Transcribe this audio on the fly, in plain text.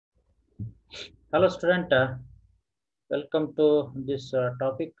Hello, student. Welcome to this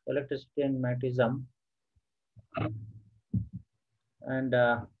topic, electricity and magnetism. And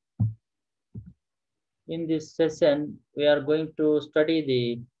in this session, we are going to study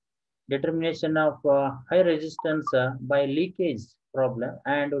the determination of high resistance by leakage problem,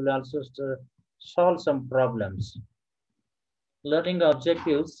 and we'll also solve some problems. Learning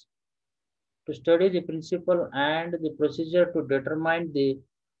objectives to study the principle and the procedure to determine the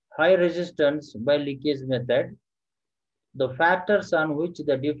high resistance by leakage method. The factors on which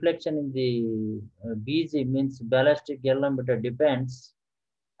the deflection in the B.Sc means ballistic galvanometer depends,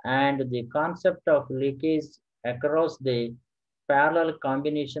 and the concept of leakage across the parallel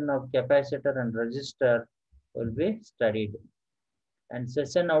combination of capacitor and resistor will be studied. And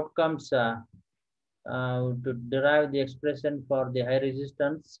session outcomes to derive the expression for the high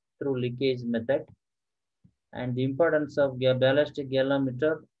resistance through leakage method, and the importance of ballistic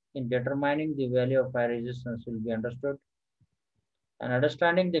galvanometer in determining the value of high resistance will be understood, and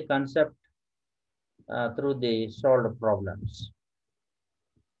understanding the concept through the solved problems.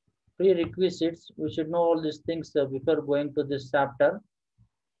 Prerequisites, we should know all these things before going to this chapter.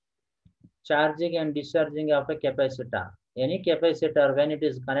 Charging and discharging of a capacitor. Any capacitor, when it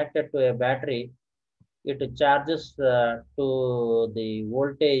is connected to a battery, it charges to the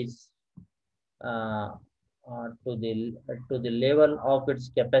voltage uh, to the level of its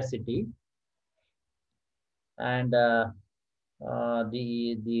capacity, and the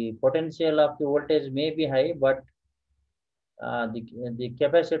potential of the voltage may be high, but the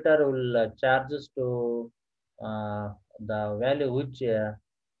capacitor will charges to the value which to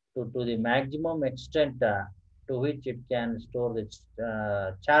the maximum extent to which it can store its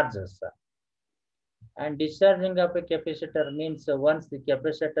charges. And discharging of a capacitor means once the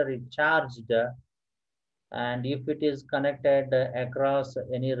capacitor is charged, and if it is connected across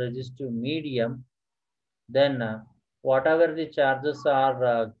any resistive medium, then whatever the charges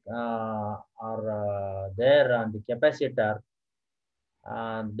are there on the capacitor,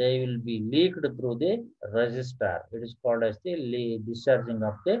 they will be leaked through the resistor. It is called as the discharging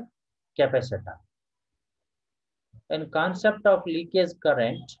of the capacitor. And concept of leakage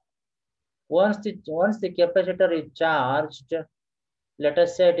current, once the capacitor is charged, let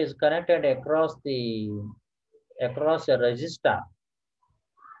us say it is connected across a resistor.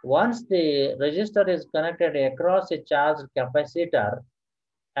 Once the resistor is connected across a charged capacitor,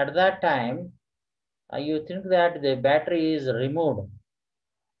 at that time you think that the battery is removed,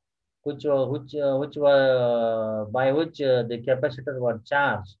 which by which the capacitor was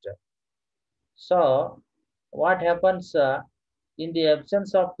charged. So what happens in the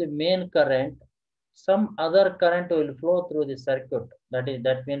absence of the main current, some other current will flow through the circuit.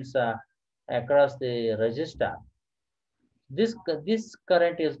 That means across the resistor. This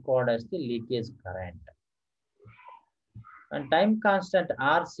current is called as the leakage current. And time constant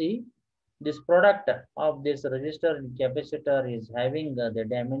RC, this product of this resistor and capacitor is having the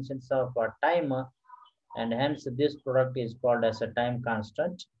dimensions of time, and hence this product is called as a time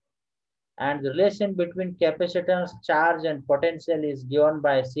constant. And the relation between capacitance, charge, and potential is given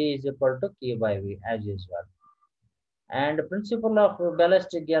by C is equal to Q by V as usual. And the principle of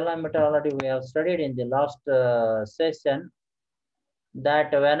ballistic galvanometer already we have studied in the last session,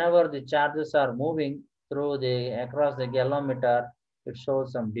 that whenever the charges are moving through the across the galvanometer, it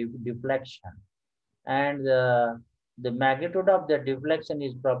shows some deflection, and the magnitude of the deflection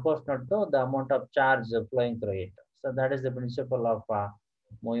is proportional to the amount of charge flowing through it. So that is the principle of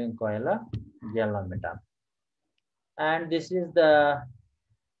moving coil galvanometer. And this is the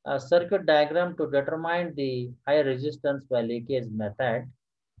circuit diagram to determine the high resistance by leakage method.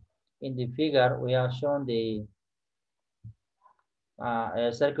 In the figure, we have shown the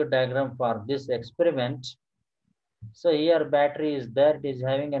a circuit diagram for this experiment. So here battery is there, it is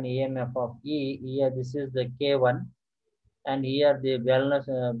having an EMF of E. Here this is the K1, and here the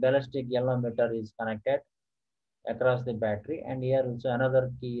ballistic galvanometer is connected across the battery, and here also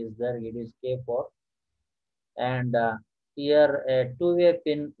another key is there, it is K4, and here a two-way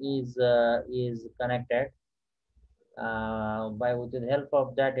pin is connected. With the help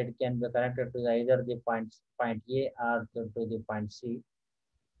of that, it can be connected to either the point A or to the point C.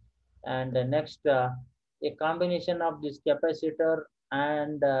 And next, a combination of this capacitor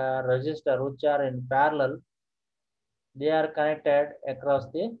and resistor, which are in parallel, they are connected across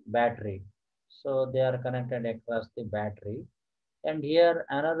the battery. So they are connected across the battery. And here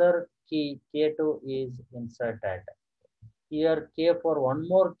another key K2 is inserted. Here K4, one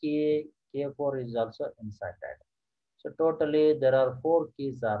more key K4 is also inserted. So totally there are 4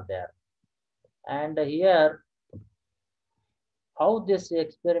 keys are there. And here How this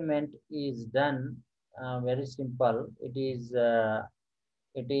experiment is done? Very simple. It is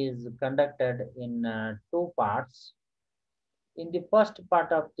conducted in two parts. In the first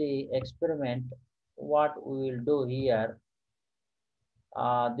part of the experiment, what we will do here,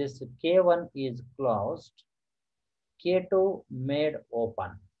 this K1 is closed, K2 made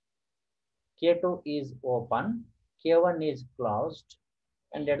open. K2 is open, K1 is closed,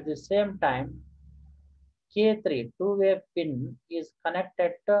 and at the same time, K3 two-way pin is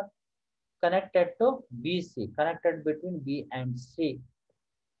connected to B.Sc, connected between B and C.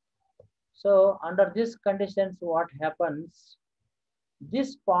 So under these conditions, what happens?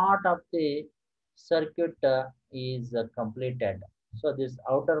 This part of the circuit is completed. So this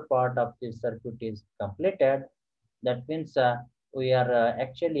outer part of the circuit is completed. That means we are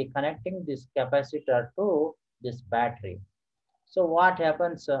actually connecting this capacitor to this battery. So what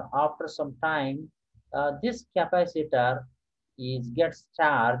happens after some time? This capacitor gets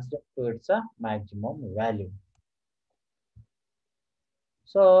charged to its maximum value.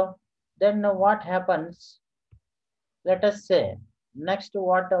 So then what happens? Let us say next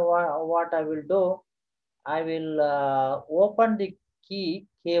what I will do. I will open the key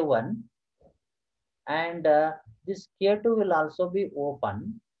K1, and this K2 will also be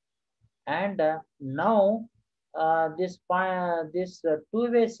open, and now this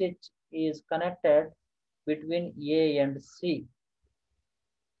two-way switch is connected between A and C.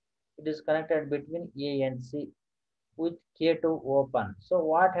 It is connected between A and C with K2 open. So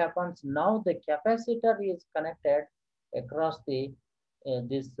what happens now? The capacitor is connected across the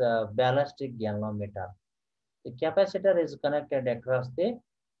this ballistic galvanometer. The capacitor is connected across the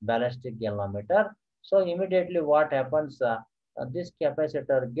ballistic galvanometer. So immediately what happens? This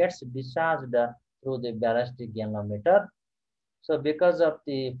capacitor gets discharged through the ballistic galvanometer. So because of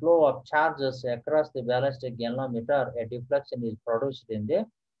the flow of charges across the ballistic galvanometer, a deflection is produced in the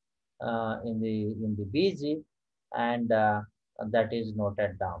BG, and that is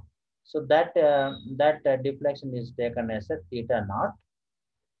noted down. So that deflection is taken as a theta naught,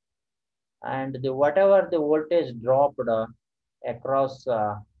 and the whatever the voltage dropped across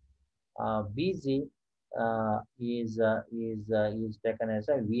BG is taken as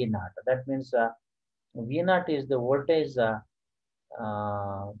a V naught. That means V naught is the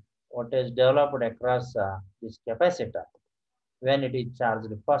uh, voltage developed across this capacitor when it is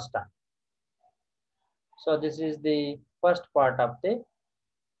charged first time. So this is the first part of the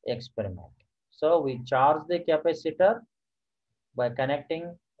experiment. So we charge the capacitor by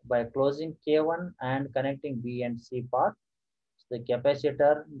closing K1 and connecting B and C part. So the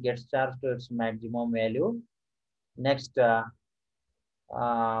capacitor gets charged to its maximum value. Next,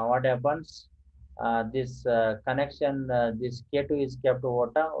 what happens? This connection, this K2 is kept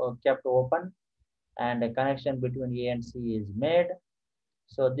open, and a connection between A and C is made.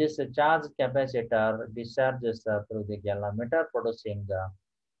 So this charged capacitor discharges through the galvanometer, producing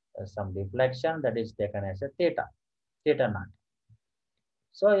some deflection that is taken as a theta naught.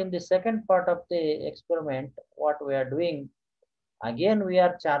 So in the second part of the experiment, what we are doing, again we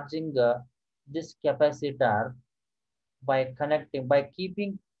are charging this capacitor by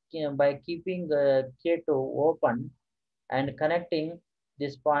keeping K2 open and connecting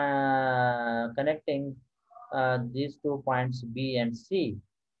these 2 points B and C.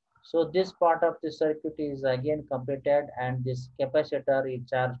 So this part of the circuit is again completed, and this capacitor is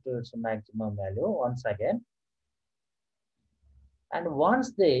charged to its maximum value once again. And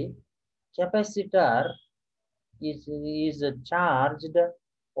once the capacitor is charged,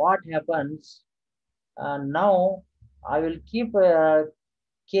 what happens? Now I will keep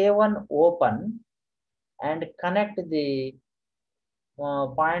K1 open and connect the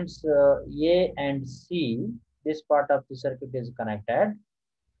points A and C. This part of the circuit is connected.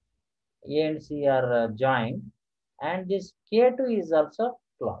 A and C are joined, and this K2 is also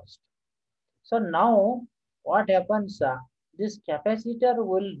closed. So now what happens? This capacitor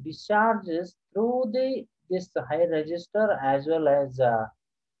will discharges through this high resistor as well as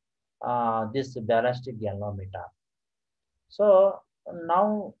this ballistic galvanometer. So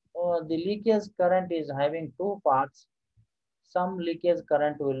now the leakage current is having two parts. Some leakage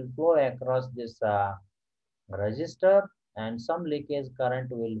current will flow across this resistor, and some leakage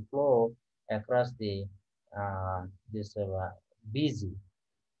current will flow across the this BZ.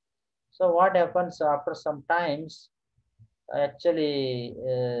 So what happens after some times? Actually,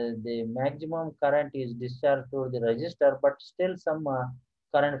 the maximum current is discharged through the resistor, but still some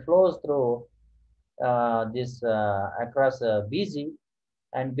current flows through this across BZ,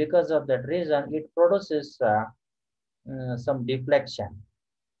 and because of that reason, it produces some deflection.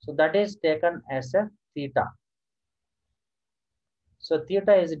 So that is taken as a theta. So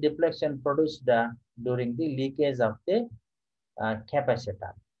theta is the deflection produced during the leakage of the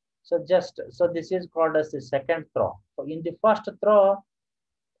capacitor. So this is called as the second throw. So in the first throw,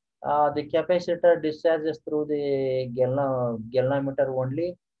 the capacitor discharges through the galvanometer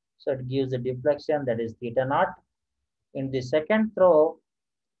only. So it gives a deflection, that is theta naught. In the second throw,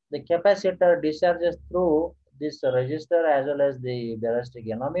 the capacitor discharges through this resistor as well as the ballistic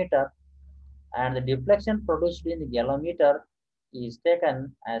galvanometer, and the deflection produced in the galvanometer is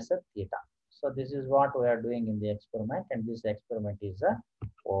taken as a theta. So this is what we are doing in the experiment, and this experiment is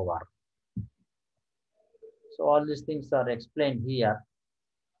over. So all these things are explained here.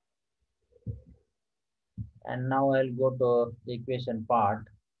 And now I'll go to the equation part.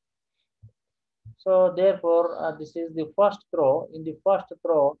 So therefore, this is the first throw. In the first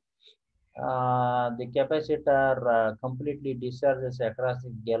throw, the capacitor completely discharges across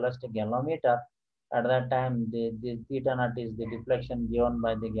the galvanometer. At that time, the theta naught is the deflection given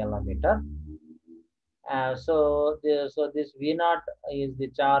by the galvanometer. So this V naught is the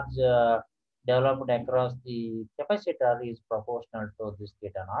charge developed across the capacitor is proportional to this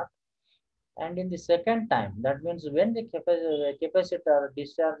theta naught. And in the second time, that means when the capacitor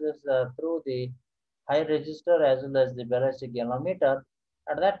discharges through the high resistor as well as the ballistic galvanometer,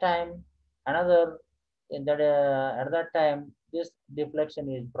 at that time, another in that at that time this deflection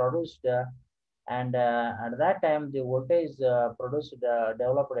is produced, and at that time the voltage produced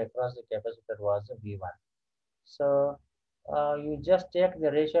developed across the capacitor was V1. So you just take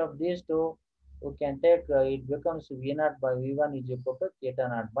the ratio of these two. You can take it becomes V naught by V1 is equal to theta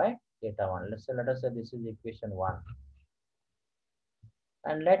naught by theta 1. Let us say this is equation 1.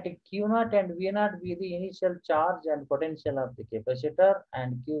 And let Q naught and V naught be the initial charge and potential of the capacitor,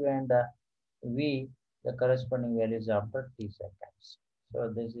 and Q and V the corresponding values after t seconds.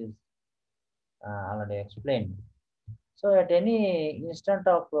 So this is already explained. So at any instant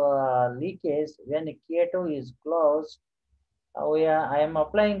of leakage, when K2 is closed, I am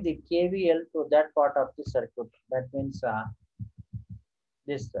applying the KVL to that part of the circuit. That means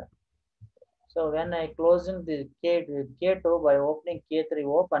this. So when I closing the K2 by opening K3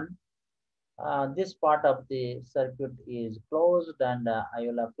 open, this part of the circuit is closed, and I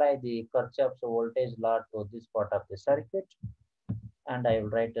will apply the Kirchhoff's voltage law to this part of the circuit, and I will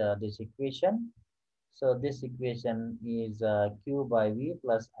write this equation. So this equation is Q by V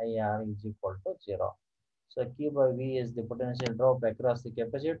plus IR is equal to 0. So Q by V is the potential drop across the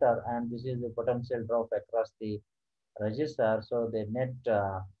capacitor, and this is the potential drop across the resistor. So the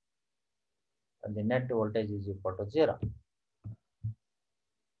net voltage is equal to 0,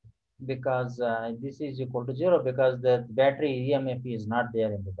 because this is equal to 0 because the battery EMF is not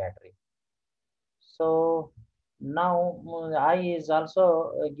there in the battery. So now I is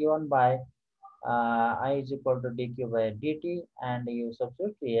also given by I is equal to dq by dt, and you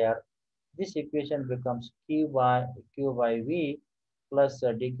substitute here. This equation becomes q by v plus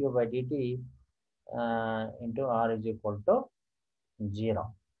dq by dt into r is equal to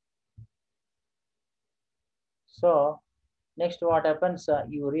 0. So next what happens,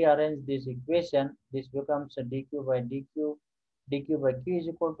 you rearrange this equation. This becomes dq by dq by q is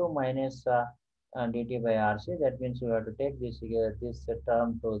equal to minus dt by rc. That means you have to take this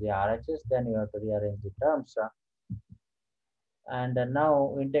term to the RHS, then you have to rearrange the terms. And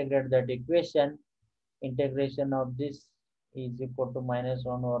now integrate that equation. Integration of this is equal to minus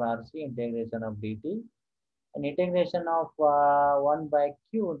 1 over RC integration of dt. And integration of 1 by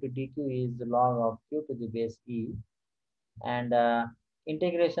q into dq is log of q to the base e. And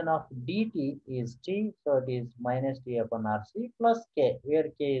integration of dt is t, so it is minus t upon RC plus k, where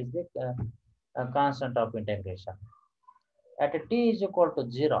k is the constant of integration. At t is equal to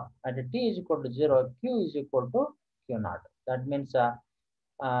 0, q is equal to q naught. That means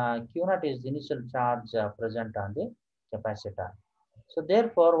Q naught is the initial charge present on the capacitor. So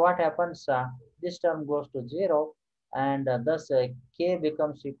therefore, what happens? This term goes to 0, and thus K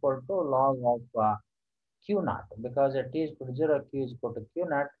becomes equal to log of Q naught, because at t is equal to 0, Q is equal to Q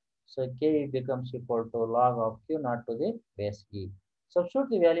naught. So K becomes equal to log of Q naught to the base E. Substitute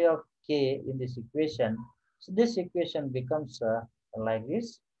the value of K in this equation. So this equation becomes like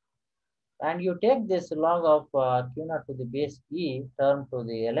this. And you take this log of q naught to the base e term to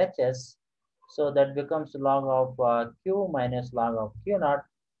the LHS. So that becomes log of q minus log of q naught.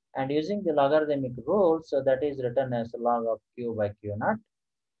 And using the logarithmic rule, so that is written as log of q by q naught.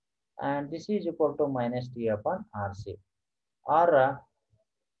 And this is equal to minus t upon RC. Or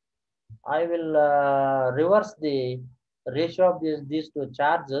I will reverse the ratio of these two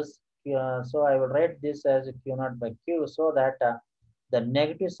charges. So I will write this as q naught by q, so that the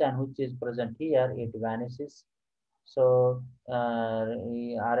negative sign which is present here, it vanishes. So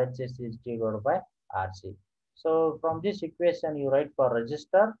RHS is T divided by RC. So from this equation, you write for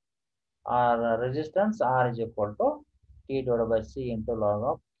resistor or resistance R is equal to T divided by C into log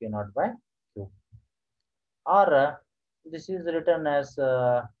of Q naught by Q. Or this is written as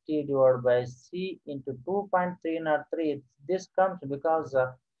T divided by C into 2.303. This comes because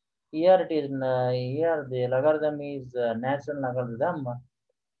here it is here the logarithm is natural logarithm.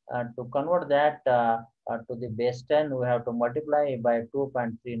 To convert that to the base 10, we have to multiply by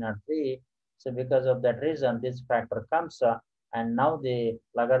 2.303. So because of that reason, this factor comes and now the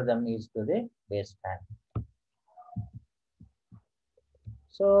logarithm is to the base 10.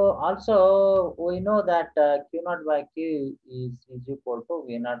 So also we know that Q naught by Q is equal to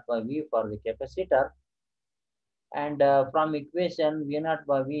V naught by V for the capacitor, and from equation V naught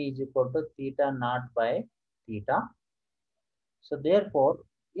by V is equal to theta naught by theta. So therefore,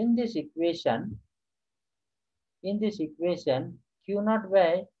 in this equation, Q naught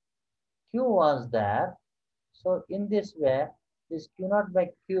by Q was there. So in this way, this Q naught by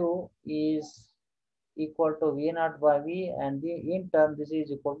Q is equal to V naught by V, and in turn this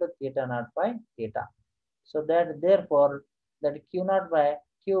is equal to theta naught by theta. So that therefore that Q naught by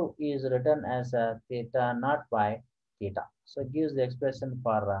Q is written as theta naught by theta. So it gives the expression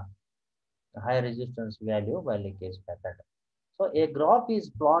for high resistance value by leakage method. So a graph is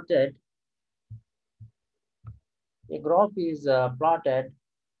plotted. A graph is plotted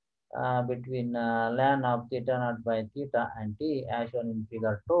between ln of theta naught by theta and t as shown in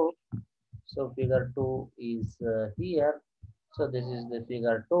figure 2. So figure 2 is here. So this is the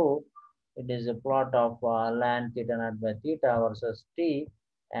figure 2. It is a plot of ln theta naught by theta versus t,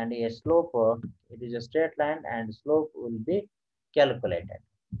 and a slope. It is a straight line and slope will be calculated.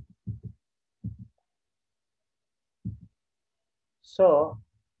 So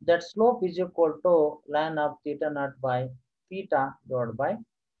that slope is equal to ln of theta naught by theta divided by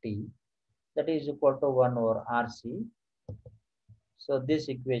t. That is equal to 1 over RC. So this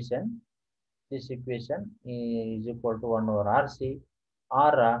equation is equal to 1 over RC,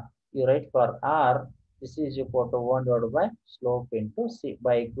 or you write for R, this is equal to 1 divided by slope into C.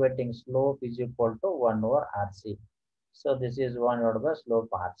 By equating slope is equal to 1 over RC. So this is 1 divided by slope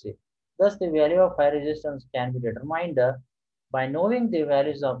RC. Thus the value of high resistance can be determined by knowing the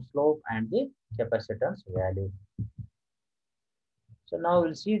values of slope and the capacitance value. So now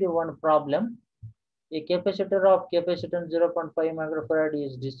we'll see the one problem. A capacitor of capacitance 0.5 microfarad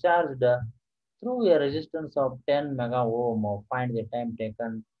is discharged through a resistance of 10 mega ohm. Find the time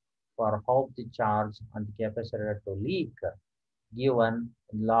taken for half the charge on the capacitor to leak. Given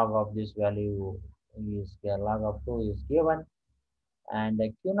log of this value is log of 2 is given, and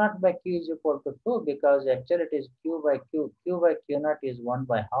Q naught by Q is equal to 2 because actually it is Q by Q. Q by Q naught is 1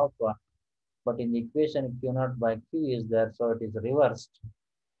 by half, but in the equation Q naught by Q is there, so it is reversed.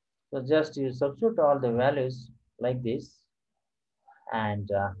 So just you substitute all the values like this, and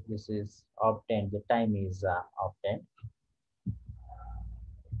this is obtained. The time is obtained.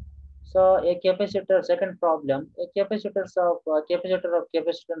 So a capacitor. Second problem: a capacitor of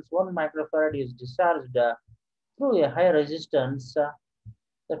capacitance 1 microfarad is discharged through a high resistance.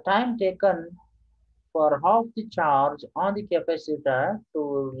 The time taken for half the charge on the capacitor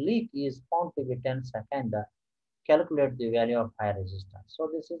to leak is found to be 10 seconds. Calculate the value of high resistance. So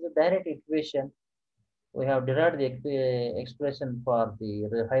this is a direct equation. We have derived the expression for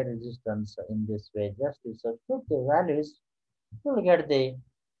the high resistance in this way. Just to substitute the values, you will get the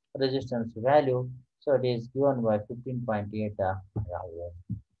resistance value. So it is given by 15.8 ohm.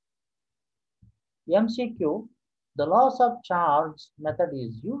 MCQ, the loss of charge method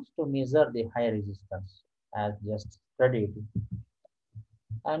is used to measure the high resistance as just studied.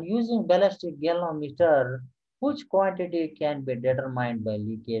 And using ballistic galvanometer, which quantity can be determined by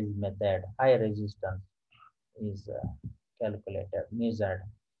leakage method? High resistance is calculated, measured.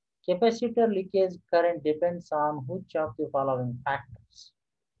 Capacitor leakage current depends on which of the following factors: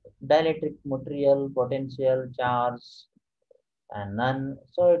 dielectric material, potential, charge, and none.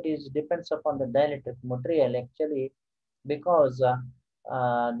 So it is depends upon the dielectric material actually, because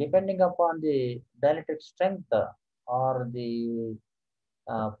depending upon the dielectric strength or the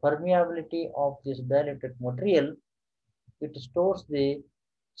permeability of this dielectric material, it stores the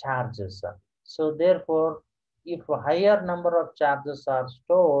charges. So therefore, if a higher number of charges are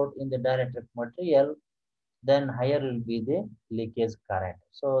stored in the dielectric material, then higher will be the leakage current.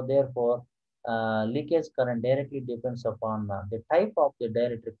 So therefore, leakage current directly depends upon the type of the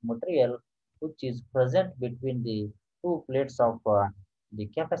dielectric material which is present between the two plates of the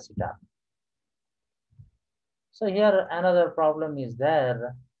capacitor. So here another problem is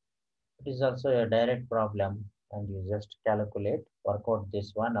there. It is also a direct problem. and you just calculate, work out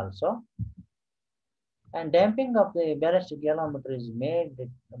this one also. And damping of the ballistic galometer is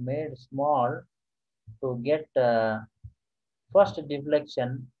made small to get first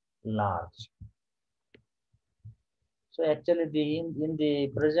deflection large. So actually, in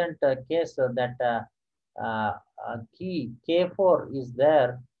the present case that key K4 is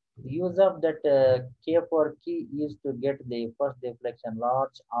there, use of that K4 key is to get the first deflection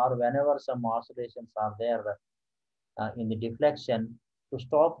large, or whenever some oscillations are there in the deflection, to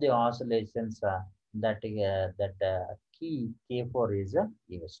stop the oscillations, that key K4 is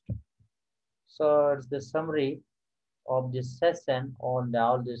used. So it's the summary of this session on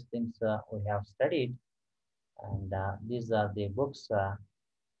all these things we have studied, and these are the books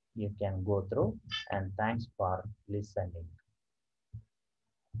you can go through. And thanks for listening.